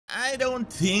I don't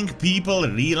think people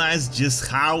realize just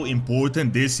how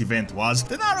important this event was.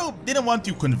 The Naaru didn't want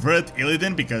to convert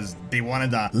Illidan because they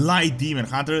wanted a light demon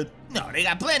hunter. No, they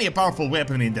got plenty of powerful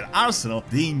weapons in their arsenal.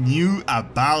 They knew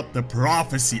about the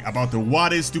prophecy, about the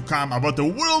what is to come, about the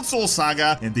World Soul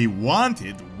Saga, and they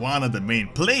wanted one of the main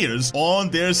players on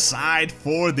their side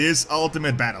for this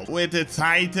ultimate battle. With the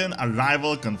Titan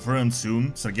arrival confirmed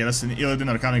soon, Sargeras and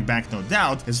Illidan are coming back no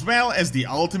doubt, as well as the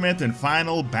ultimate and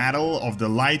final battle of the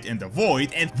Light and the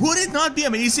Void. And would it not be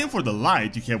amazing for the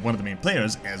Light to have one of the main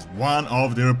players as one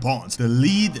of their pawns? The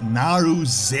lead Naaru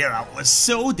Xe'ra was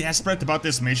so desperate about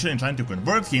this mission and trying to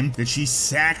convert him that she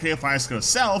sacrificed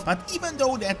herself, but even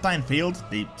though that plan failed,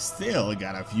 they still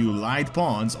got a few light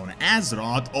pawns on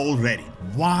Azeroth already.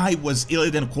 Why was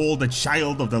Illidan called the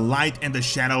child of the light and the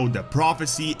shadow, the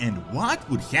prophecy, and what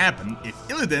would happen if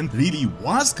Illidan really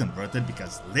was converted?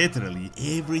 Because literally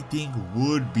everything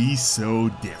would be so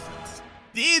different.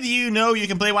 Did you know you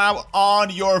can play WoW on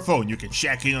your phone? You can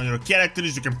check in on your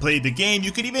characters, you can play the game,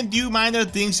 you can even do minor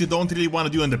things you don't really want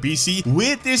to do on the PC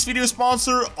with this video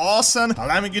sponsor, Awesome,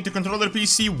 allowing you to control your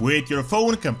PC with your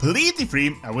phone completely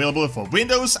free, available for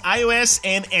Windows, iOS,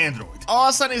 and Android.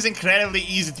 Awesome is incredibly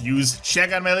easy to use.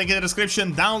 Check out my link in the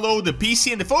description, download the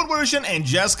PC and the phone version, and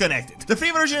just connect it. The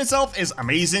free version itself is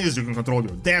amazing as you can control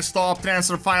your desktop,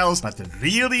 transfer files, but the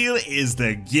real deal is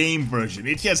the game version.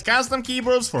 It has custom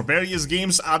keyboards for various games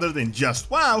other than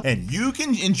just WoW, and you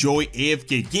can enjoy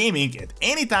AFK gaming at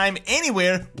any time,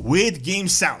 anywhere with game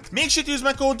sound. Make sure to use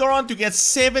my code Doron to get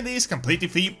 7 days completely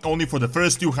free, only for the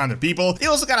first 200 people. They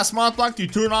also got a smart plug to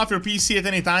turn off your PC at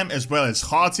any time, as well as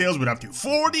hot sales with up to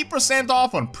 40%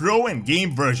 off on Pro and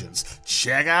Game versions.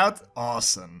 Check out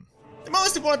Awesome. The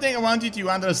most important thing I want you to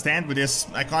understand with this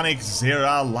iconic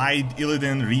Xe'ra Light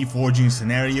Illidan reforging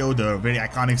scenario, the very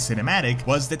iconic cinematic,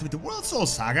 was that with the World Soul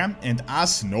Saga and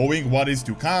us knowing what is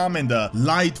to come and the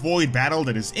Light Void battle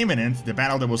that is imminent, the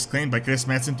battle that was claimed by Chris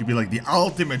Metzen to be like the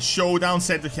ultimate showdown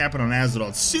set to happen on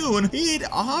Azeroth soon, it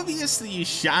obviously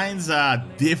shines a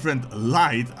different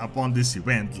light upon this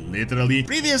event, literally.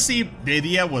 Previously, the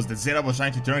idea was that Xe'ra was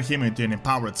trying to turn him into an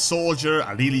empowered soldier,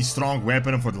 a really strong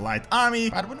weapon for the Light Army,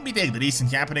 but when we take the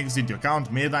recent happenings into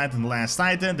account, Midnight and the Last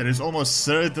Titan, there is almost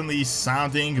certainly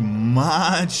something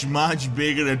much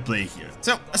bigger at play here.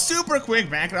 So, a super quick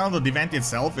background of the event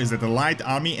itself is that the Light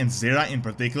Army and Xe'ra in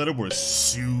particular were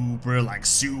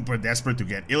super desperate to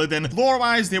get Illidan.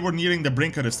 Lore-wise, they were nearing the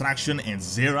brink of destruction, and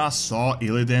Xe'ra saw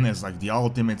Illidan as like the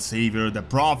ultimate savior, the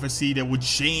prophecy that would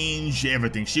change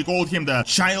everything. She called him the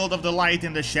child of the light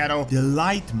and the shadow. The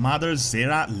Light Mother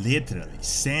Xe'ra literally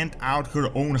sent out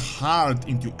her own heart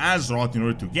into Azeroth in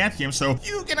order to get him, so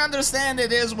you can understand that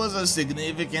this was a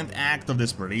significant act of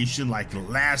desperation, like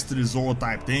last resort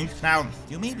type thing. Now,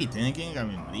 you may be thinking,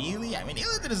 really?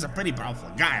 Illidan is a pretty powerful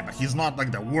guy, but he's not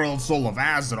like the world soul of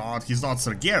Azeroth, he's not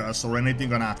Sargeras or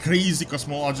anything on a crazy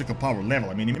cosmological power level.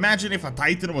 Imagine if a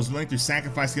Titan was willing to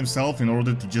sacrifice himself in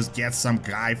order to just get some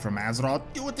guy from Azeroth.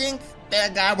 You would think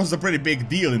that guy was a pretty big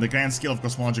deal in the grand scale of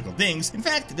cosmological things. In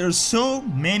fact, there's so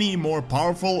many more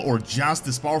powerful or just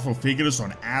as powerful figures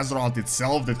on Azeroth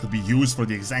itself that could be used for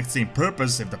the exact same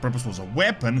purpose if the purpose was a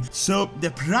weapon. So the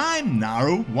Prime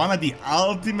Naaru, one of the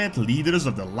ultimate leaders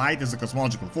of the light as a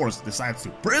cosmological force, decides to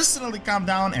personally come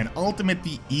down and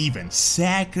ultimately even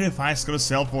sacrifice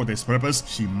herself for this purpose.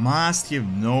 She must have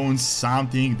known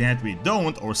something that we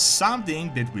don't, or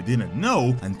something that we didn't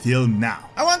know until now.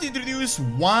 I want to introduce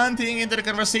one thing into the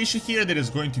conversation here that is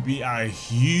going to be a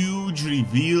huge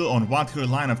reveal on what her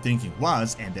line of thinking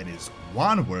was, and that is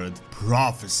one word: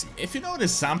 prophecy. If you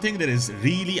notice something that is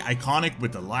really iconic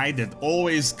with the light that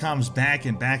always comes back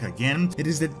and back again, it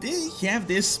is that they have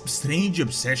this strange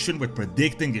obsession with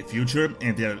predicting the future,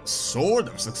 and they're sort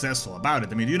of successful about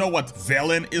it. You know what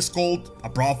Velen is called? A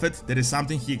prophet. That is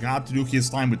something he got through his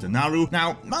time with the Naaru.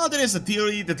 Now there is a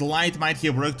theory that the light might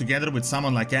have worked together with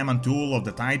someone like Amantul of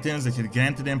the Titans that had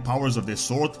granted them powers of this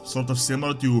sort of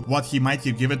similar to what he might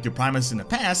have given to Primus in the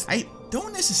past. I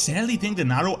don't necessarily think the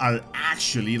Naaru are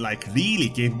actually really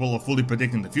capable of fully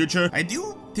predicting the future. I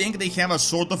do think they have a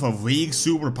sort of a vague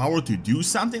superpower to do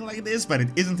something like this, but it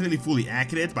isn't really fully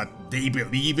accurate, but they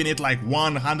believe in it like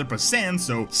 100%,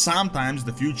 so sometimes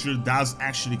the future does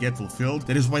actually get fulfilled.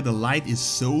 That is why the light is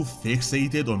so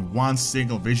fixated on one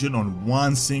single vision, on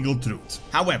one single truth.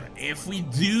 However, if we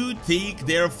do take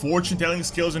their fortune-telling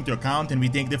skills into account and we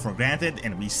take them for granted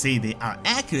and we say they are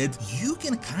accurate, you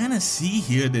can kind of see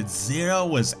here that Xe'ra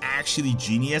was actually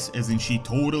genius, as in she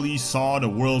totally saw the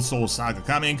World Soul Saga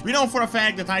coming. We know for a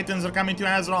fact the Titans are coming to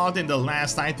Azeroth in the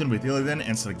last Titan with Illidan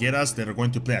and Sargeras that are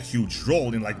going to play a huge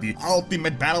role in like the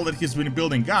ultimate battle that he's been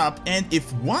building up. And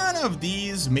if one of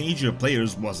these major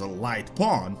players was a light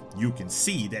pawn, you can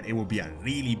see that it will be a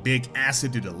really big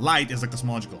asset to the light as a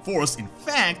cosmological force. In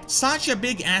fact, such a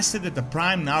big asset that the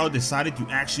Prime Naaru decided to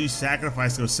actually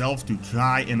sacrifice herself to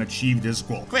try and achieve this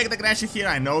goal. Quick digression here,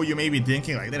 I know you may be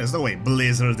thinking like, there is no way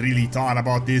Blizzard really thought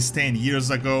about this 10 years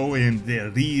ago and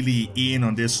they're really in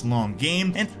on this long game.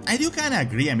 And I do kind of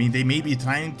agree, I mean, they may be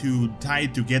trying to tie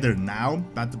it together now,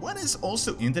 but what is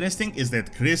also interesting is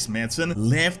that Chris Metzen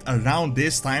left around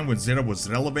this time when Xe'ra was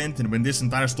relevant and when this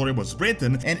entire story was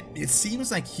written, and it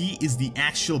seems like he is the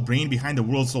actual brain behind the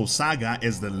World Soul Saga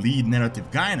as the lead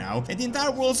narrative guy now, and the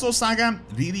entire World Soul Saga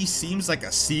really seems like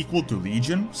a sequel to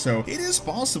Legion, so it is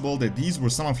possible that these were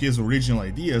some of his original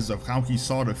ideas of how he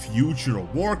saw the future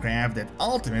of Warcraft that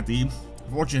ultimately,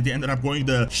 unfortunately, ended up going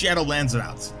the Shadowlands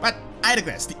route. But I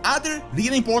digress. The other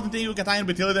really important thing you can tie in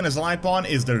with Illidan as a light pawn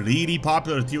is the really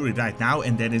popular theory right now,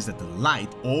 and that is that the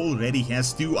light already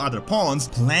has 2 other pawns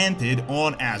planted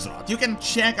on Azeroth. You can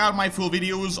check out my full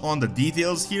videos on the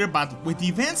details here, but with the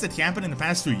events that happened in the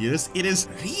past 2 years, it is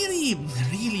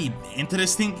really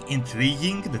interesting,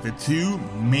 intriguing that the 2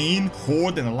 main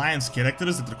Horde and Alliance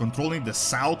characters that are controlling the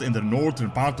south and the northern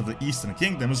part of the Eastern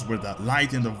Kingdoms, where the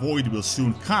light and the void will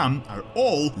soon come, are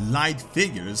all light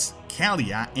figures,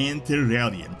 Kalia and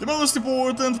Terrellian. The most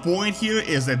important point here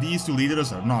is that these 2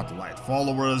 leaders are not light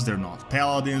followers, they're not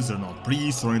paladins, they're not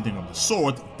priests or anything of the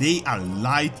sort, they are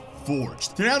light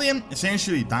forged. Terrellian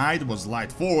essentially died, was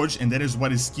light forged, and that is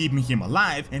what is keeping him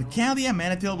alive, and Kalia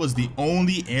Manatil was the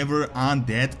only ever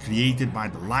undead created by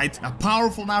the light. A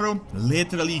powerful Naaru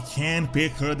literally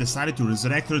handpicked her, decided to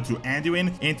resurrect her through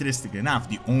Anduin. Interestingly enough,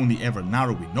 the only ever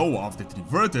Naaru we know of that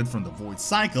reverted from the void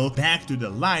cycle back to the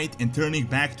light and turning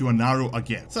back to a Naaru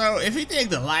again. So if we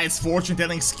take the light's fortune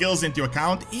telling skills into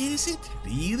account, is it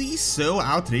really so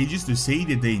outrageous to say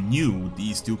that they knew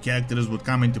these 2 characters would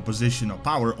come into position of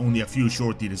power only a few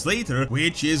short years later,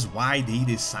 which is why they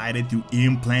decided to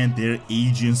implant their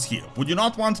agents here? Would you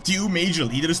not want 2 major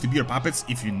leaders to be your puppets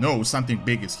if you know something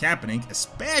big is happening,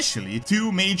 especially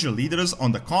 2 major leaders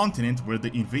on the continent where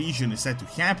the invasion is set to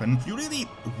happen? You really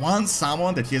want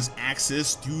someone that has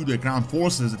access to the ground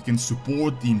forces that can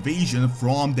support the invasion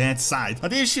from that side.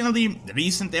 Additionally, the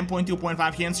recent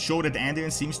 10.2.5 hints show that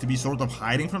Anduin seems to be sort of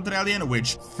hiding from Terrellian,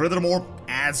 which furthermore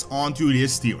adds on to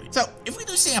this theory. So if we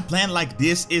do say a plan like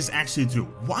this is actually true,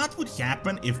 what would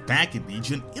happen if back in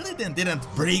Legion, Illidan didn't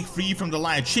break free from the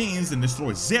light chains and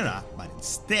destroy Xe'ra, but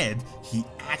instead he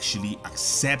actually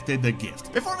accepted the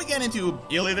gift? Before we get into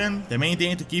Illidan, the main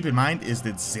thing to keep in mind is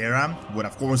that Xe'ra would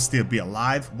of course still be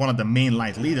alive, one of the main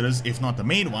light leaders, if not the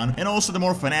main one, and also the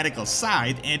more fanatical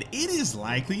side, and it is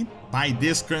likely by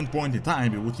this current point in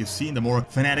time, with you seeing the more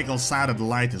fanatical side of the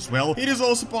light as well, it is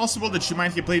also possible that she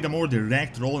might have played a more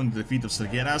direct role in the defeat of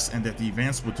Sargeras and that the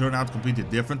events would turn out completely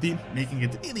differently, making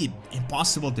it really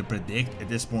impossible to predict at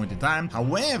this point in time.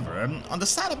 However, on the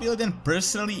side of Illidan,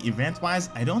 personally, event-wise,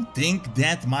 I don't think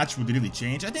that much would really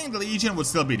change. I think the Legion would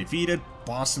still be defeated,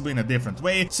 possibly in a different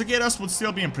way. Sargeras would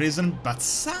still be in prison, but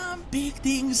some big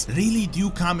things really do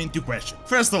come into question.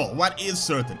 First of all, what is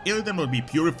certain? Illidan would be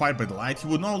purified by the light, he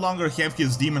would no longer have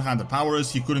his demon hunter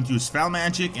powers, he couldn't use spell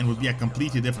magic and would be a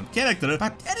completely different character,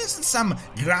 but that isn't some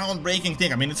groundbreaking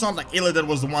thing. I mean, it's not like Illidan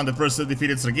was the one that personally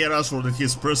defeated Sargeras or that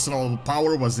his personal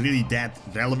power was really that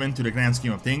relevant to the grand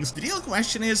scheme of things. The real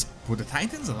question is, would the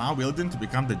Titans allow Illidan to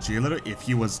become the jailer if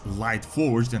he was light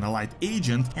forged and a light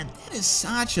agent? And that is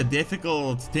such a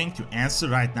difficult thing to answer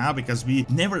right now because we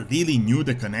never really knew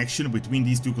the connection between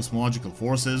these 2 cosmological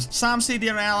forces. Some say they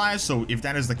are allies, so if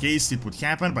that is the case it would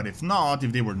happen, but if not,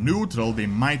 if they were neutral, they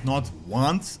might not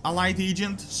want a light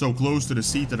agent so close to the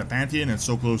seat of the Pantheon and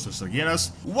so close to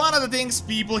Sargeras. One of the things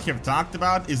people have talked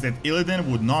about is that Illidan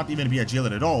would not even be a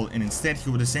jailer at all, and instead he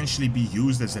would essentially be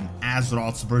used as an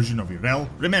Azeroth's version of Yrel.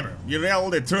 Remember, Yrel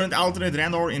that turned alternate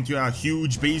Draenor into a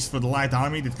huge base for the Light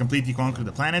Army that completely conquered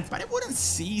the planet, but I wouldn't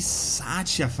see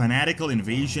such a fanatical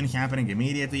invasion happening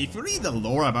immediately. If you read the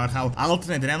lore about how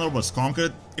alternate Draenor was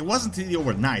conquered, it wasn't really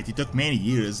overnight, it took many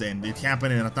years and it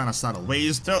happened in a ton of subtle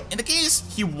ways. So in the case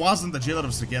he wasn't the jailer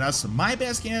of Sargeras, my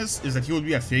best guess is that he would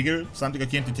be a figure, something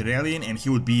akin to Terrellian, and he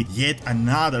would be yet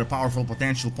another powerful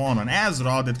potential pawn on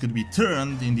Azeroth that could be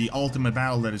turned in the ultimate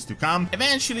battle that is to come.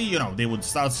 Eventually, you know, they would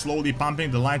start slowly pumping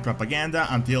the light propaganda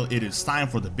until it is time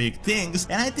for the big things,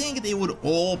 and I think they would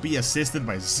all be assisted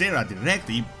by Xe'ra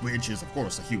directly, which is of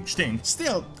course a huge thing.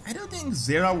 Still, I don't think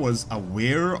Xe'ra was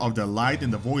aware of the light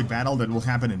and the void battle that will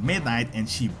happen at midnight, and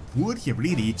she would have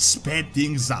really sped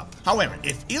things up. However,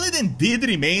 if Illidan did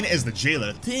remain as the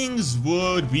jailer, things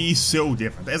would be so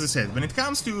different. As I said, when it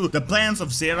comes to the plans of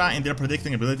Xe'ra and their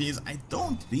predicting abilities, I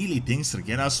don't really think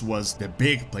Sargeras was the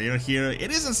big player here.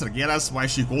 It isn't Sargeras why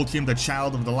she called him the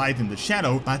child of the light and the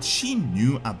shadow, but she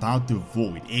knew about the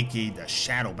void, aka the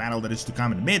shadow battle that is to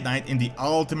come at midnight, and the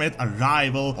ultimate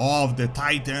arrival of the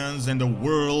titans and the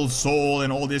world soul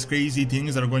and all these crazy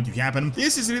things that are going to happen.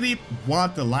 This is really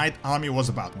what the light army was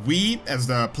about. We, as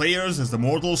the players, as the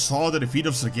mortals, saw the defeat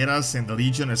of Sargeras and the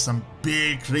Legion as some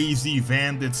big crazy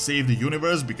event that saved the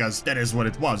universe, because that is what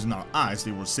it was. In our eyes,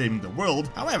 they were saving the world.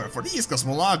 However, for these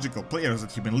cosmological players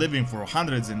that have been living for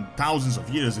hundreds and thousands of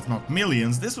years, if not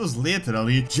millions, this was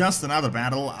literally just another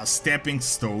battle, a stepping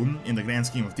stone in the grand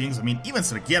scheme of things. I mean, even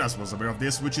Sargeras was aware of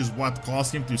this, which is what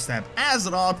caused him to stab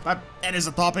Azeroth, but that is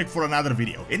a topic for another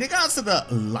video. In regards to the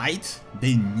light,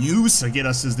 they knew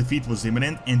Sargeras' defeat was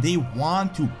imminent, and they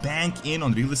want to bank in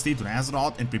on real estate on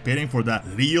Azeroth and preparing for the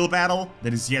real battle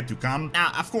that is yet to come.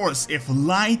 Now, of course, if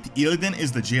Light Illidan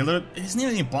is the jailer, it is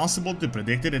nearly impossible to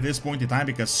predict it at this point in time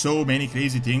because so many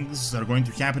crazy things are going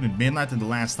to happen at midnight in the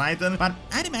last Titan, but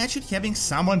I'd imagine having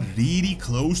someone really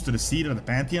close to the seat of the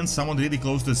Pantheon, someone really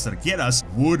close to Sargeras,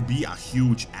 would be a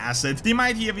huge asset. They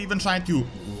might have even tried to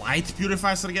light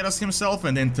purify Sargeras himself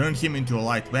and then turn him into a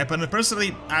light weapon.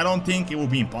 Personally, I don't think it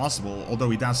would be impossible,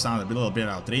 although it does sound a little bit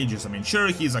outrageous. I mean, sure,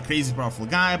 he's a crazy powerful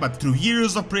guy, but through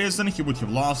years of prison, he would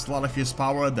have lost a lot of his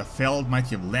power, the Feld might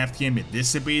have left him, it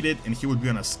dissipated, and he would be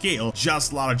on a scale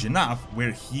just large enough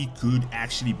where he could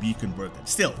actually be converted.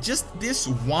 Still, just this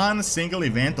one single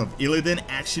event of Illidan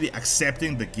actually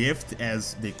accepting the gift,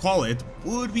 as they call it,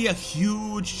 would be a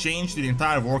huge change to the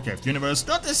entire Warcraft universe,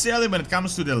 not necessarily when it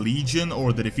comes to the Legion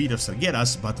or the defeat of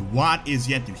Sargeras, but what is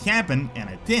yet to happen, and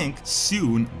I think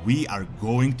soon we are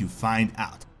going to find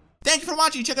out. Thank you for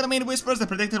watching. Check out the main whispers, the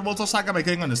predicted World Saga by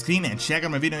clicking on the screen, and check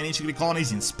out my video in ancient Greek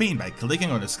colonies in Spain by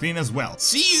clicking on the screen as well.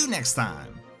 See you next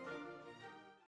time!